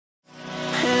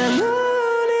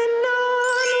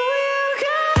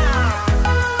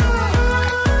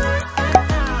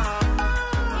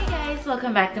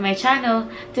welcome back to my channel.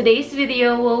 Today's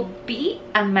video will be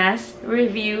a mask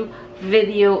review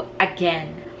video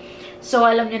again. So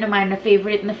alam nyo naman na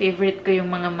favorite ko yung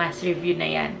mga mask review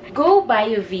na yan. Go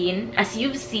Biovine, as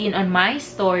you've seen on my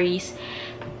stories,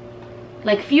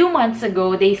 like few months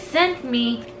ago, they sent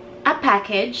me a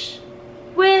package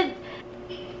with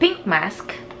pink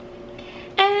mask.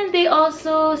 And they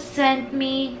also sent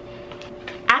me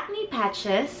acne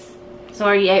patches.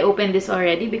 Sorry, I opened this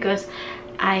already because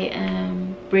I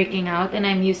am breaking out and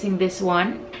I'm using this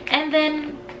one. And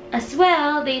then as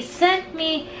well, they sent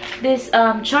me this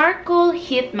charcoal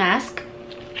heat mask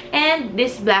and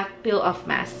this black peel off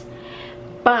mask.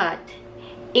 But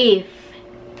if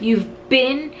you've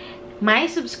been my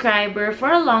subscriber for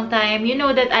a long time, you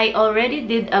know that I already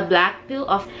did a black peel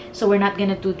off, so we're not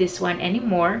gonna do this one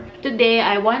anymore. Today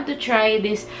I want to try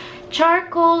this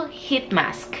charcoal heat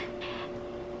mask.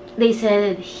 They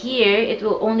said here it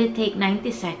will only take 90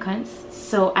 seconds,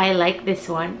 so I like this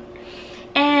one.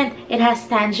 And it has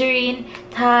tangerine,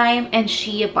 thyme, and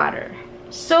shea butter.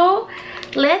 So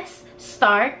let's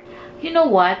start. You know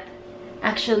what?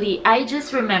 Actually, I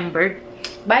just remembered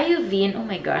Biovine. Oh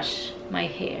my gosh, my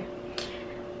hair.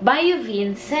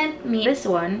 Biovine sent me this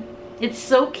one. It's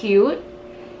so cute.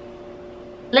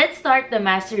 Let's start the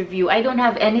mask review. I don't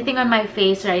have anything on my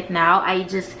face right now. I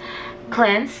just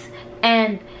cleansed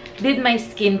and did my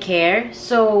skincare.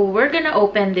 So we're gonna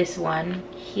open this one.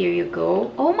 Here you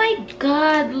go. Oh my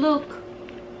god, look.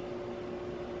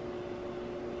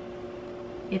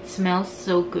 It smells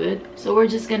so good. So we're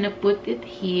just gonna put it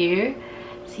here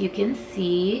so you can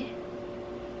see.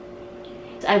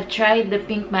 I've tried the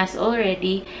pink mask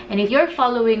already, and if you're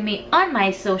following me on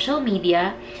my social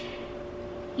media,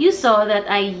 you saw that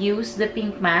I used the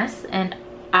pink mask and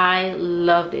I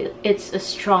loved it. It's a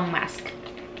strong mask,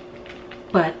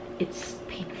 but it's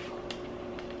painful.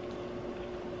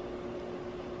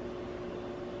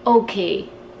 Okay.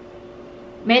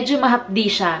 Medyo mahapdi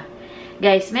siya.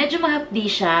 Guys, medyo mahapdi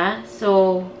siya.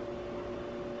 So,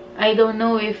 I don't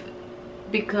know if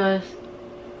because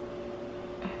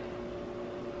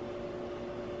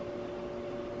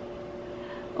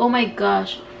oh my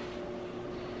gosh.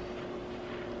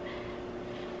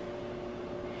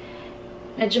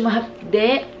 Medyo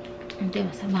mahapdi. Hindi,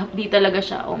 mahapdi talaga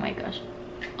siya. Oh my gosh.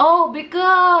 Oh,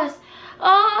 because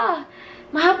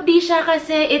mahapdi siya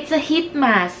kasi it's a heat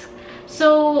mask.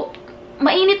 So,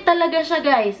 mainit talaga siya,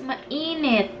 guys.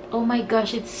 Mainit. Oh my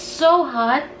gosh, it's so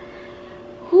hot.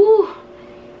 Whew.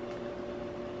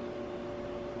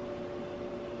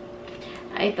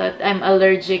 I thought I'm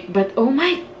allergic, but oh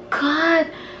my god,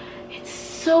 it's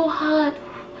so hot.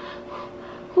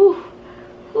 Whew.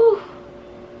 Whew.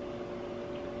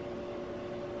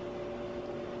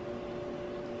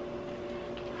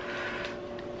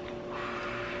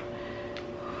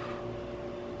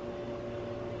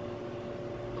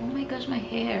 Oh my gosh, my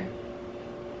hair.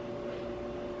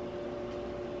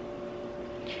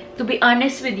 To be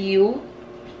honest with you,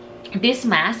 this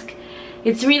mask,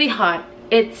 it's really hot.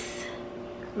 It's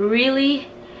really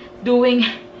doing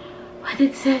what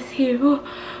it says here.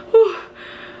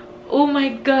 Oh my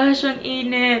gosh, ang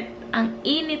init. Ang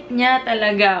init niya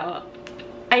talaga.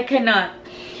 I cannot.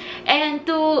 And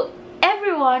to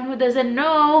everyone who doesn't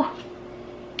know,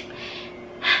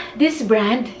 this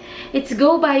brand, it's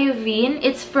Go Biovine.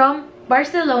 It's from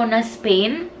Barcelona,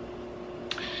 Spain.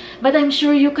 But I'm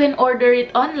sure you can order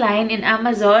it online in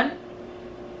Amazon.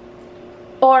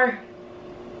 Or,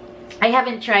 I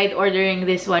haven't tried ordering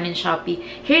this one in Shopee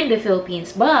here in the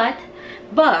Philippines. But,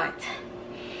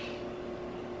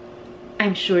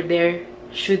 I'm sure there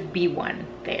should be one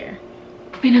there.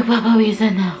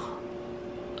 Pinagpapawisan na ako.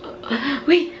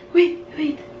 Wait.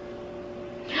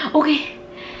 Okay.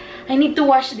 I need to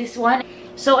wash this one.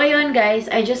 So, ayun guys,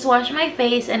 I just washed my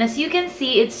face, and as you can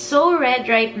see, it's so red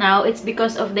right now. It's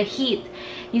because of the heat.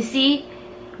 You see,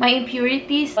 my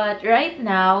impurities. But right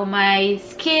now, my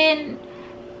skin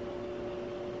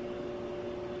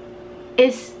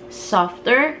is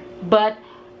softer, but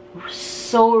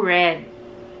so red.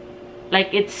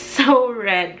 Like, it's so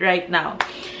red right now.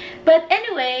 But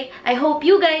anyway, I hope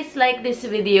you guys like this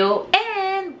video,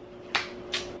 and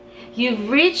you've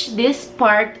reached this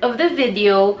part of the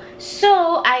video.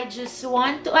 So I just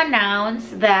want to announce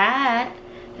that,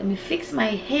 let me fix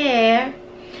my hair.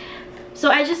 So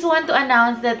I just want to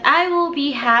announce that I will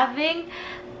be having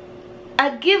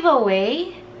a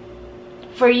giveaway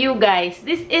for you guys.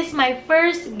 This is my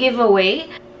first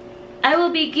giveaway. I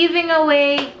will be giving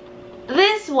away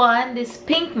this one, this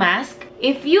pink mask.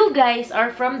 If you guys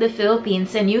are from the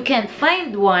Philippines and you can't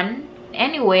find one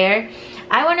anywhere,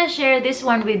 I want to share this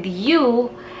one with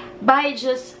you by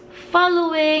just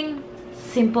following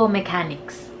simple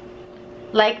mechanics.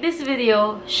 Like this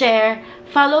video, share,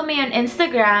 follow me on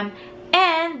Instagram,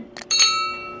 and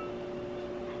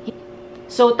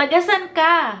so tagasan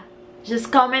ka?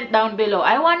 Just comment down below.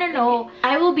 I want to know.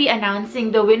 I will be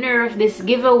announcing the winner of this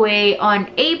giveaway on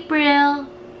April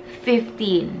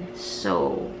 15.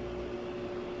 So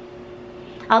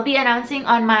I'll be announcing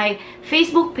on my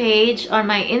Facebook page, on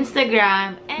my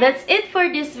Instagram. And that's it for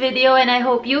this video, and I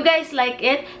hope you guys like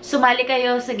it. Sumali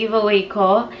kayo sa giveaway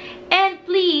ko. And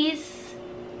please,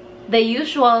 the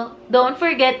usual, don't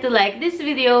forget to like this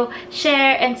video,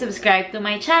 share, and subscribe to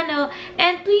my channel.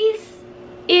 And please,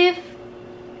 if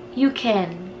you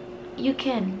can.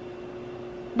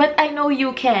 But I know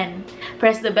you can.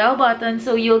 Press the bell button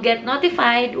so you'll get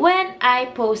notified when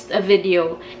I post a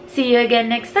video. See you again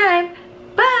next time.